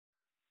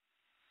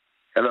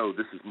Hello,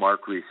 this is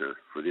Mark Reeser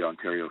for the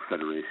Ontario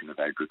Federation of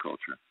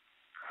Agriculture.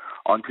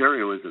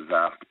 Ontario is a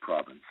vast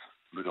province,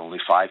 but only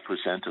 5%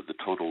 of the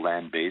total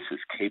land base is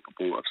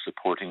capable of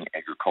supporting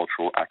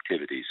agricultural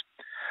activities.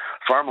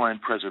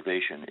 Farmland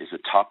preservation is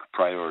a top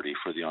priority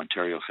for the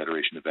Ontario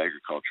Federation of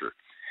Agriculture,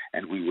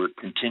 and we work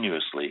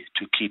continuously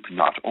to keep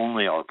not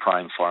only our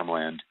prime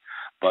farmland,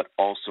 but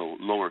also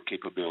lower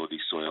capability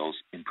soils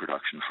in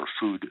production for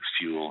food,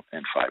 fuel,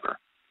 and fibre.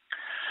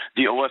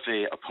 The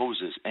OFA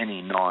opposes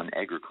any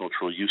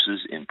non-agricultural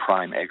uses in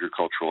prime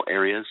agricultural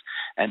areas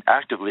and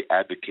actively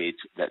advocates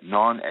that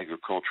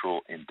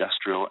non-agricultural,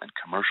 industrial, and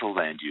commercial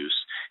land use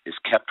is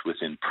kept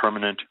within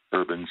permanent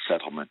urban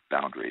settlement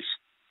boundaries.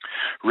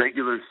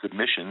 Regular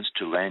submissions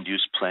to land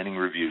use planning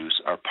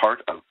reviews are part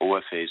of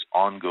OFA's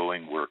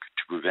ongoing work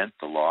to prevent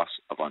the loss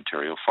of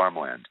Ontario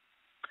farmland.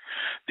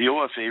 The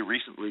OFA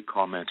recently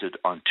commented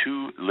on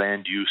two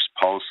land use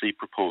policy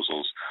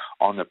proposals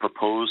on the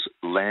proposed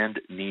land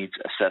needs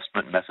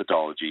assessment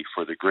methodology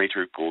for the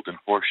Greater Golden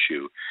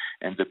Horseshoe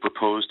and the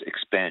proposed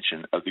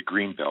expansion of the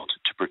Greenbelt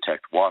to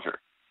protect water.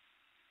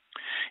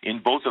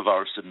 In both of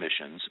our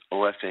submissions,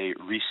 OFA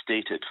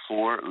restated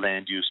 4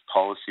 land use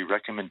policy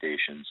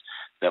recommendations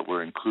that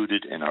were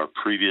included in our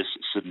previous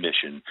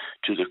submission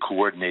to the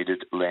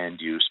Coordinated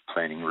Land Use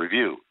Planning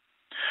Review.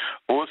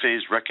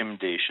 OFA's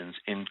recommendations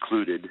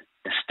included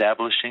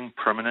establishing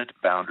permanent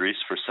boundaries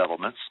for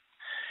settlements,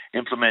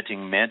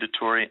 implementing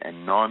mandatory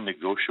and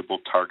non-negotiable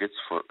targets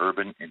for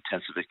urban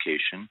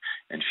intensification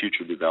and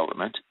future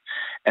development,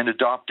 and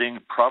adopting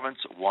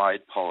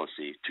province-wide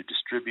policy to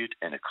distribute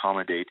and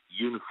accommodate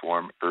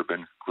uniform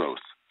urban growth.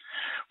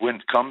 When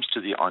it comes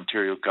to the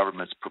Ontario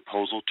government's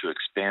proposal to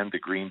expand the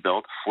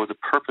Greenbelt for the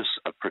purpose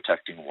of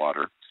protecting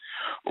water,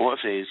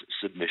 OFA's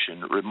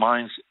submission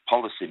reminds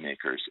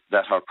policymakers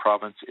that our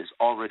province is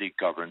already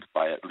governed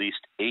by at least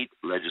 8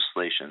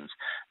 legislations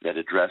that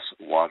address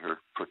water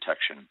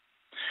protection.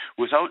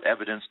 Without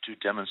evidence to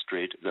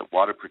demonstrate that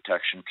water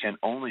protection can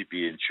only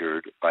be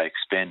ensured by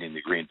expanding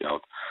the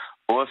Greenbelt,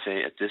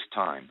 OFA at this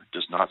time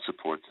does not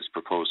support this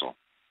proposal.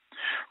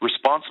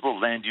 Responsible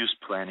land use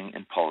planning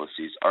and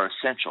policies are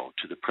essential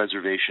to the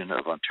preservation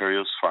of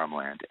Ontario's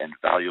farmland and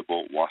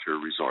valuable water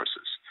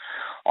resources.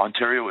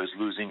 Ontario is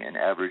losing an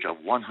average of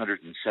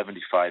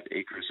 175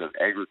 acres of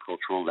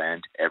agricultural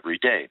land every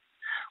day.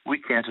 We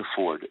can't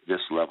afford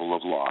this level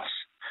of loss.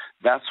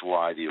 That's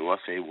why the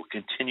OFA will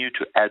continue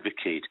to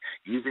advocate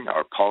using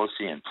our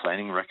policy and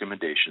planning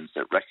recommendations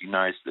that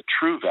recognize the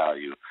true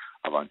value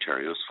of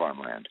Ontario's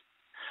farmland.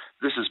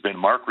 This has been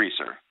Mark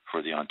Reeser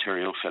for the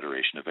Ontario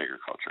Federation of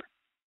Agriculture.